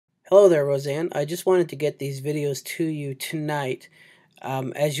Hello there, Roseanne. I just wanted to get these videos to you tonight.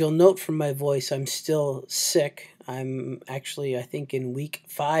 As you'll note from my voice, I'm still sick. I'm actually, I think, in week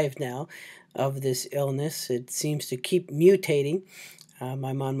 5 now of this illness. It seems to keep mutating.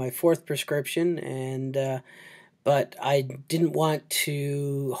 I'm on my 4th prescription, but I didn't want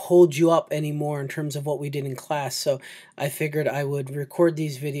to hold you up anymore in terms of what we did in class, so I figured I would record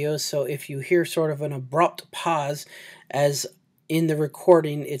these videos. So if you hear sort of an abrupt pause as in the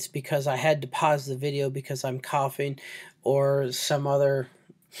recording, it's because I had to pause the video because I'm coughing or some other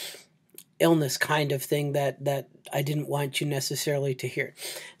illness kind of thing that I didn't want you necessarily to hear.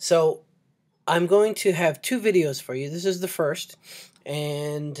 So I'm going to have 2 videos for you. This is the first.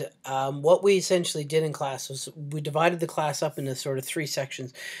 And what we essentially did in class was we divided the class up into sort of 3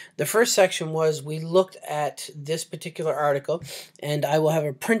 sections. The first section was we looked at this particular article, and I will have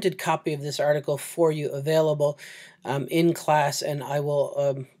a printed copy of this article for you available in class, and I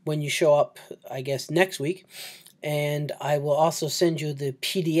will, when you show up, I guess, next week, and I will also send you the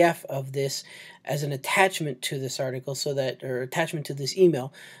PDF of this as an attachment to this article, or attachment to this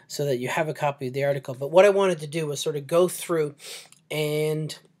email, so that you have a copy of the article. But what I wanted to do was sort of go through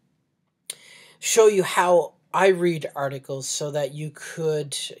and show you how I read articles so that you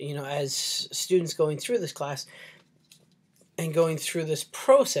could, as students going through this class and going through this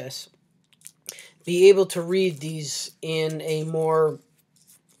process, be able to read these in a more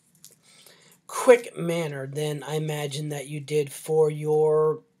quick manner than I imagine that you did for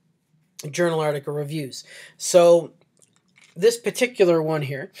your journal article reviews. So this particular one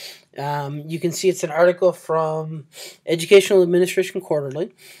here, you can see it's an article from Educational Administration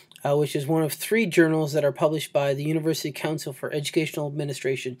Quarterly, which is one of 3 journals that are published by the University Council for Educational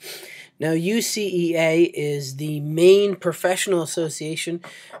Administration. Now, UCEA is the main professional association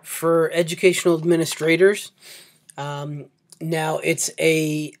for educational administrators. Now, it's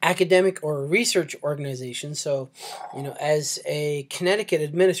a academic or a research organization, so, as a Connecticut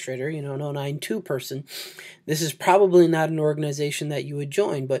administrator, an 092 person, this is probably not an organization that you would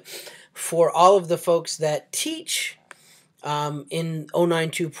join, but for all of the folks that teach in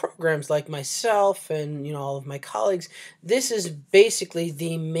 092 programs like myself and, all of my colleagues, this is basically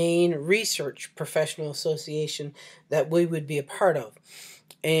the main research professional association that we would be a part of.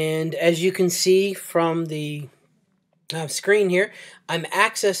 And as you can see from the screen here, I'm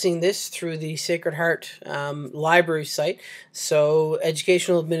accessing this through the Sacred Heart library site. So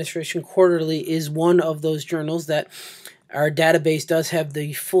Educational Administration Quarterly is one of those journals that our database does have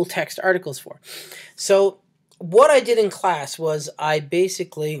the full text articles for. So what I did in class was I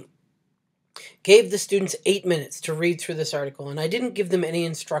basically gave the students 8 minutes to read through this article, and I didn't give them any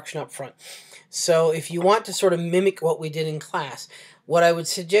instruction up front. So if you want to sort of mimic what we did in class, what I would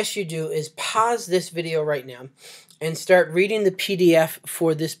suggest you do is pause this video right now and start reading the PDF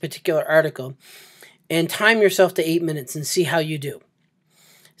for this particular article and time yourself to 8 minutes and see how you do.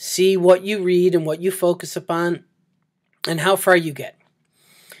 See what you read and what you focus upon and how far you get.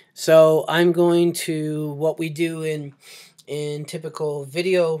 So I'm going to, what we do in typical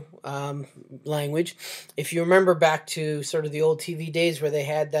video language, if you remember back to sort of the old TV days where they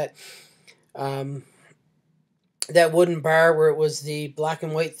had that wooden bar where it was the black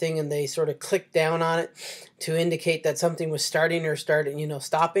and white thing and they sort of clicked down on it to indicate that something was starting or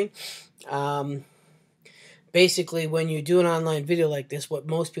stopping. Basically, when you do an online video like this, what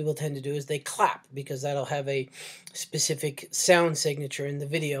most people tend to do is they clap, because that'll have a specific sound signature in the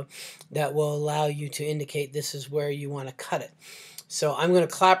video that will allow you to indicate this is where you want to cut it. So I'm going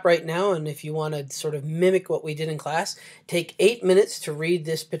to clap right now, and if you want to sort of mimic what we did in class, take 8 minutes to read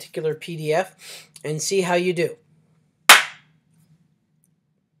this particular PDF and see how you do.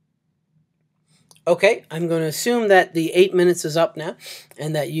 Okay, I'm going to assume that the 8 minutes is up now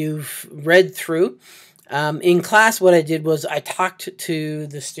and that you've read through. In class, what I did was I talked to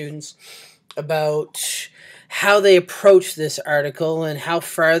the students about how they approached this article and how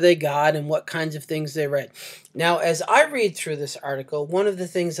far they got and what kinds of things they read. Now, as I read through this article, one of the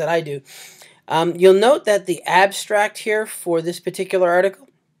things that I do, you'll note that the abstract here for this particular article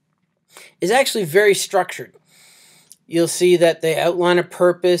is actually very structured. You'll see that they outline a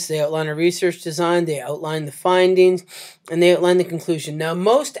purpose, they outline a research design, they outline the findings, and they outline the conclusion. Now,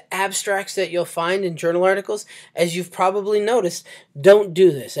 most abstracts that you'll find in journal articles, as you've probably noticed, don't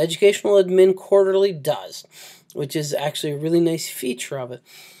do this. Educational Admin Quarterly does, which is actually a really nice feature of it.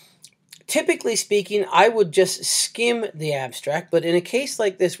 Typically speaking, I would just skim the abstract, but in a case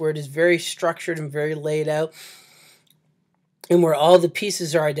like this where it is very structured and very laid out, and where all the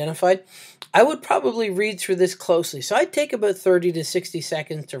pieces are identified, I would probably read through this closely. So I'd take about 30 to 60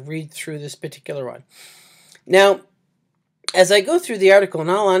 seconds to read through this particular one. Now, as I go through the article, in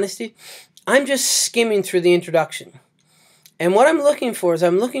all honesty, I'm just skimming through the introduction. And what I'm looking for is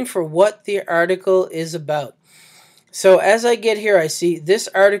I'm looking for what the article is about. So as I get here, I see this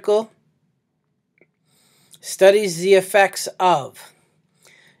article studies the effects of.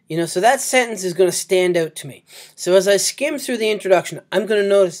 So that sentence is going to stand out to me. So as I skim through the introduction, I'm going to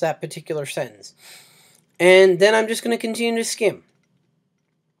notice that particular sentence. And then I'm just going to continue to skim.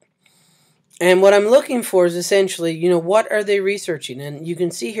 And what I'm looking for is essentially, what are they researching? And you can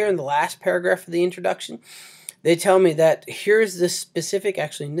see here in the last paragraph of the introduction, they tell me that here's the specific,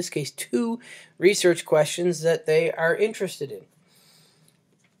 actually in this case, 2 research questions that they are interested in.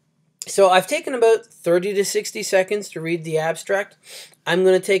 So I've taken about 30 to 60 seconds to read the abstract. I'm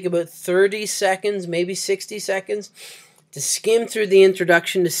going to take about 30 seconds, maybe 60 seconds, to skim through the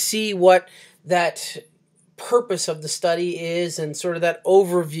introduction to see what that purpose of the study is and sort of that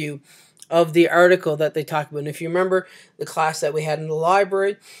overview of the article that they talk about. And if you remember the class that we had in the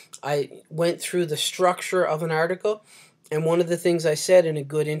library, I went through the structure of an article, and one of the things I said in a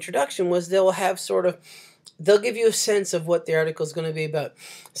good introduction was they'll give you a sense of what the article is going to be about.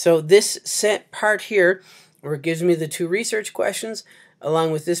 So this set part here, where it gives me the 2 research questions,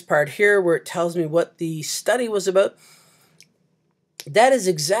 along with this part here where it tells me what the study was about, that is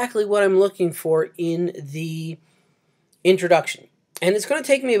exactly what I'm looking for in the introduction. And it's going to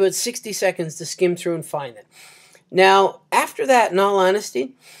take me about 60 seconds to skim through and find it. Now, after that, in all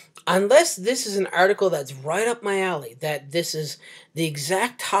honesty, unless this is an article that's right up my alley, that this is the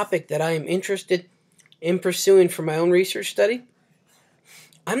exact topic that I am interested in pursuing for my own research study,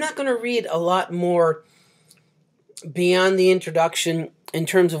 I'm not going to read a lot more beyond the introduction in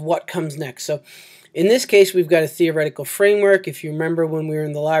terms of what comes next. So in this case, we've got a theoretical framework. If you remember when we were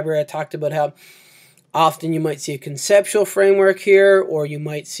in the library, I talked about how often you might see a conceptual framework here, or you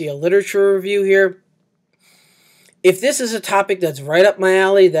might see a literature review here. If this is a topic that's right up my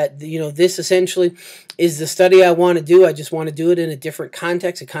alley, that this essentially is the study I want to do, I just want to do it in a different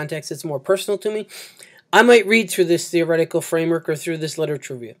context, a context that's more personal to me, I might read through this theoretical framework or through this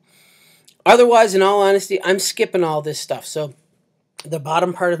literature review. Otherwise, in all honesty, I'm skipping all this stuff. So the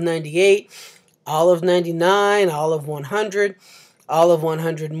bottom part of 98, all of 99, all of 100, all of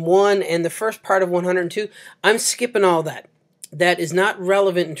 101, and the first part of 102, I'm skipping all that. That is not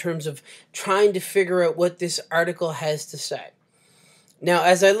relevant in terms of trying to figure out what this article has to say. Now,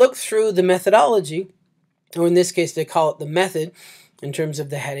 as I look through the methodology, or in this case they call it the method in terms of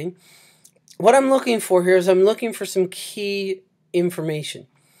the heading, what I'm looking for here is I'm looking for some key information.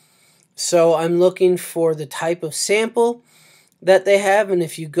 So I'm looking for the type of sample that they have, and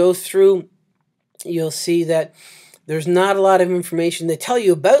if you go through, you'll see that there's not a lot of information. They tell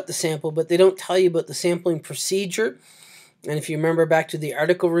you about the sample, but they don't tell you about the sampling procedure. And if you remember back to the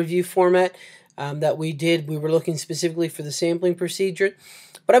article review format that we did, we were looking specifically for the sampling procedure.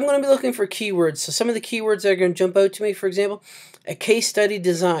 But I'm going to be looking for keywords. So some of the keywords that are going to jump out to me, for example, a case study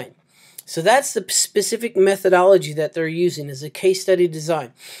design. So that's the specific methodology that they're using, is a case study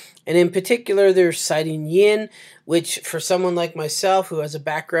design. And in particular, they're citing yin, which for someone like myself who has a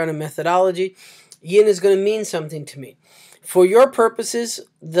background in methodology, yin is going to mean something to me. For your purposes,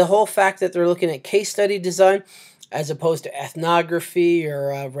 the whole fact that they're looking at case study design as opposed to ethnography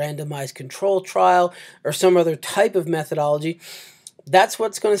or a randomized control trial or some other type of methodology, that's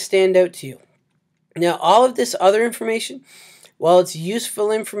what's going to stand out to you. Now, all of this other information, while it's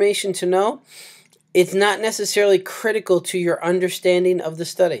useful information to know, it's not necessarily critical to your understanding of the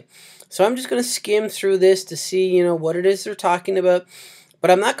study. So I'm just going to skim through this to see, what it is they're talking about.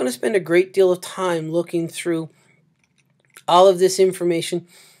 But I'm not going to spend a great deal of time looking through all of this information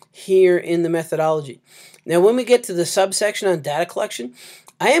here in the methodology. Now, when we get to the subsection on data collection,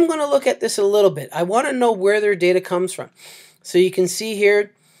 I am going to look at this a little bit. I want to know where their data comes from. So you can see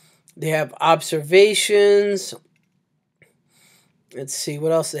here, they have observations. Let's see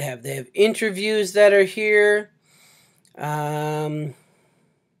what else they have. They have interviews that are here.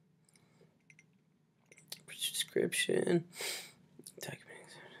 Description.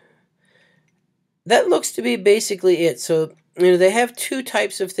 That looks to be basically it. So, they have 2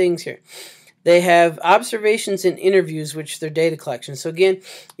 types of things here. They have observations and interviews, which they're data collection. So again,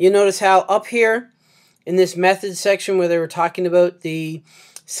 you notice how up here in this method section where they were talking about the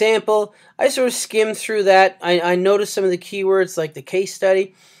sample, I sort of skimmed through that. I noticed some of the keywords like the case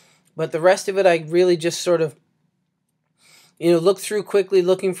study, but the rest of it I really just sort of, looked through quickly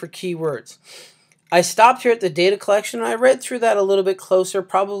looking for keywords. I stopped here at the data collection and I read through that a little bit closer,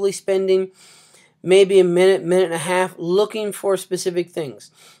 probably spending maybe a minute, minute and a half looking for specific things.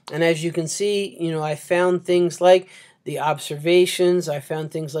 And as you can see, I found things like the observations, I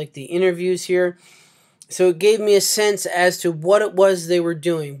found things like the interviews here. So it gave me a sense as to what it was they were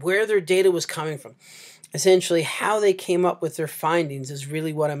doing, where their data was coming from. Essentially, how they came up with their findings is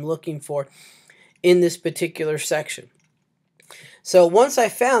really what I'm looking for in this particular section. So once I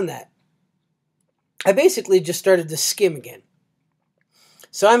found that, I basically just started to skim again.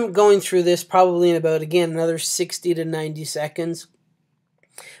 So I'm going through this probably in about, again, another 60 to 90 seconds.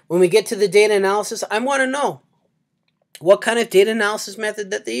 When we get to the data analysis, I want to know what kind of data analysis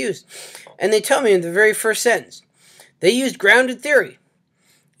method that they used. And they tell me in the very first sentence, they used grounded theory,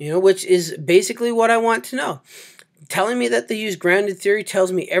 which is basically what I want to know. Telling me that they use grounded theory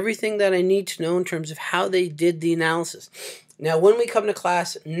tells me everything that I need to know in terms of how they did the analysis. Now, when we come to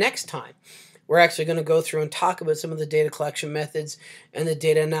class next time, we're actually going to go through and talk about some of the data collection methods and the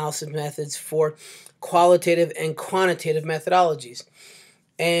data analysis methods for qualitative and quantitative methodologies.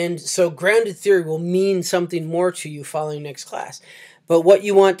 And so grounded theory will mean something more to you following next class. But what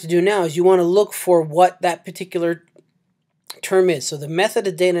you want to do now is you want to look for what that particular term is. So the method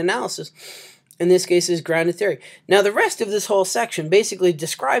of data analysis, in this case, is grounded theory. Now, the rest of this whole section basically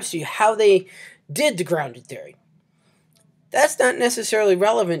describes to you how they did the grounded theory. That's not necessarily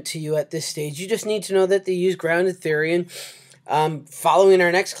relevant to you at this stage. You just need to know that they use grounded theory, and following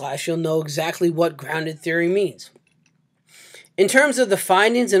our next class, you'll know exactly what grounded theory means. In terms of the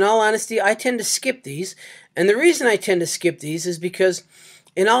findings, in all honesty, I tend to skip these. And the reason I tend to skip these is because,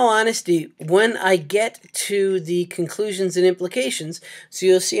 in all honesty, when I get to the conclusions and implications, so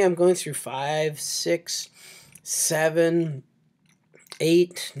you'll see I'm going through 5, 6, 7,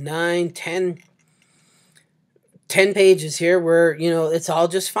 8, 9, 10 pages here where, it's all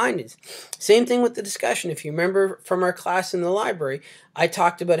just findings. Same thing with the discussion. If you remember from our class in the library, I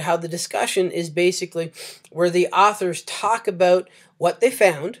talked about how the discussion is basically where the authors talk about what they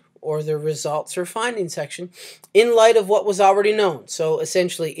found, or their results or findings section, in light of what was already known. So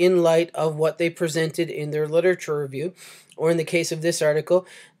essentially in light of what they presented in their literature review, or in the case of this article,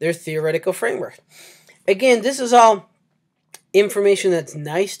 their theoretical framework. Again, this is all information that's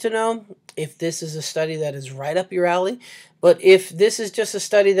nice to know if this is a study that is right up your alley. But if this is just a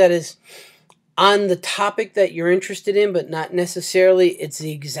study that is on the topic that you're interested in, but not necessarily it's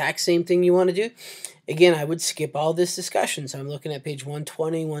the exact same thing you want to do, again, I would skip all this discussion. So I'm looking at page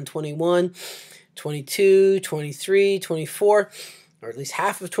 120, 121, 22, 23, 24, or at least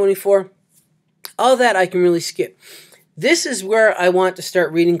half of 24. All that I can really skip. This is where I want to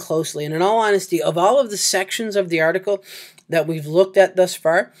start reading closely. And in all honesty, of all of the sections of the article that we've looked at thus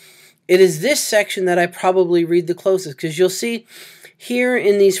far, it is this section that I probably read the closest, because you'll see here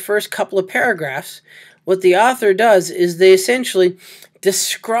in these first couple of paragraphs, what the author does is they essentially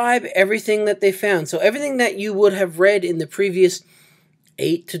describe everything that they found. So everything that you would have read in the previous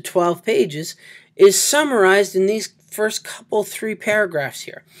 8 to 12 pages is summarized in these first couple 3 paragraphs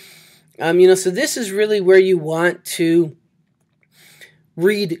here. So this is really where you want to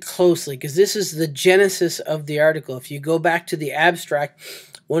read closely, because this is the genesis of the article. If you go back to the abstract,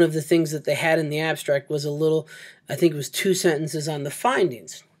 one of the things that they had in the abstract was a little, I think it was 2 sentences on the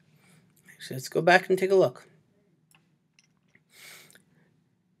findings. So let's go back and take a look.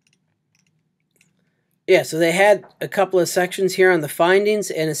 Yeah, so they had a couple of sections here on the findings,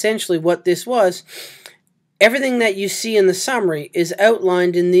 and essentially what this was, everything that you see in the summary is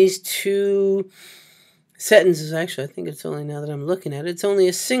outlined in these 2 sentences. Actually, I think it's only, now that I'm looking at it, it's only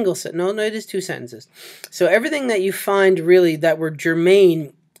a single sentence. No, it is 2 sentences. So everything that you find really that were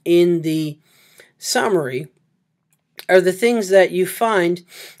germane in the summary are the things that you find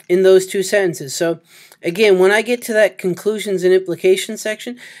in those 2 sentences. So again, when I get to that conclusions and implications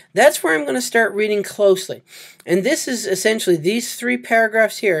section, that's where I'm going to start reading closely. And this is essentially, these 3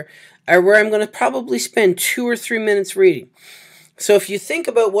 paragraphs here are where I'm going to probably spend 2 or 3 minutes reading. So if you think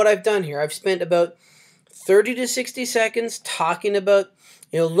about what I've done here, I've spent about 30 to 60 seconds talking about,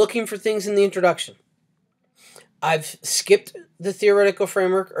 looking for things in the introduction. I've skipped the theoretical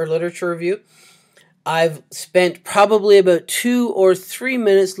framework or literature review. I've spent probably about 2 or 3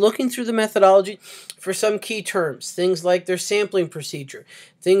 minutes looking through the methodology for some key terms, things like their sampling procedure,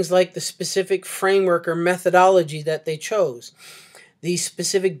 things like the specific framework or methodology that they chose, the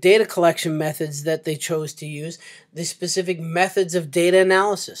specific data collection methods that they chose to use, the specific methods of data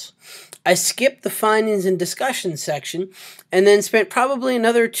analysis. I skipped the findings and discussion section and then spent probably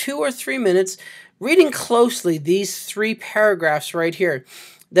another 2 or 3 minutes reading closely these 3 paragraphs right here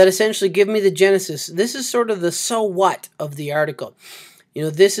that essentially give me the genesis. This is sort of the so what of the article.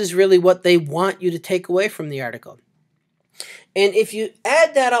 This is really what they want you to take away from the article. And if you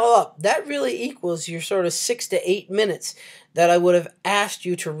add that all up, that really equals your sort of 6 to 8 minutes that I would have asked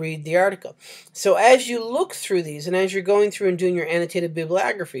you to read the article. So as you look through these and as you're going through and doing your annotated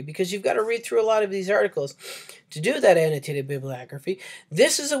bibliography, because you've got to read through a lot of these articles to do that annotated bibliography,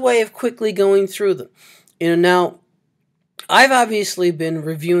 this is a way of quickly going through them. Now, I've obviously been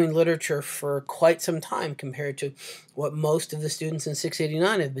reviewing literature for quite some time compared to what most of the students in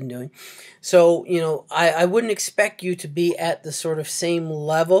 689 have been doing. So, I wouldn't expect you to be at the sort of same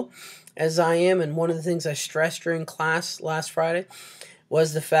level as I am. And one of the things I stressed during class last Friday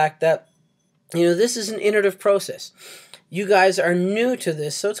was the fact that, this is an iterative process. You guys are new to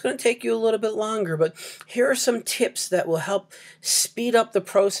this, so it's going to take you a little bit longer, but here are some tips that will help speed up the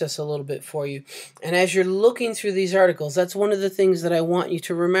process a little bit for you. And as you're looking through these articles, that's one of the things that I want you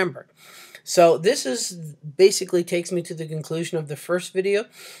to remember. So this is basically takes me to the conclusion of the first video,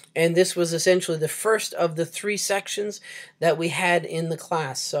 and this was essentially the first of the 3 sections that we had in the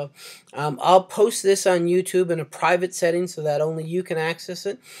class. So I'll post this on YouTube in a private setting so that only you can access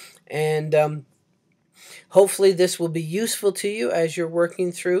it, and hopefully this will be useful to you as you're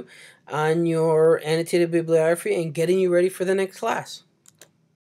working through on your annotated bibliography and getting you ready for the next class.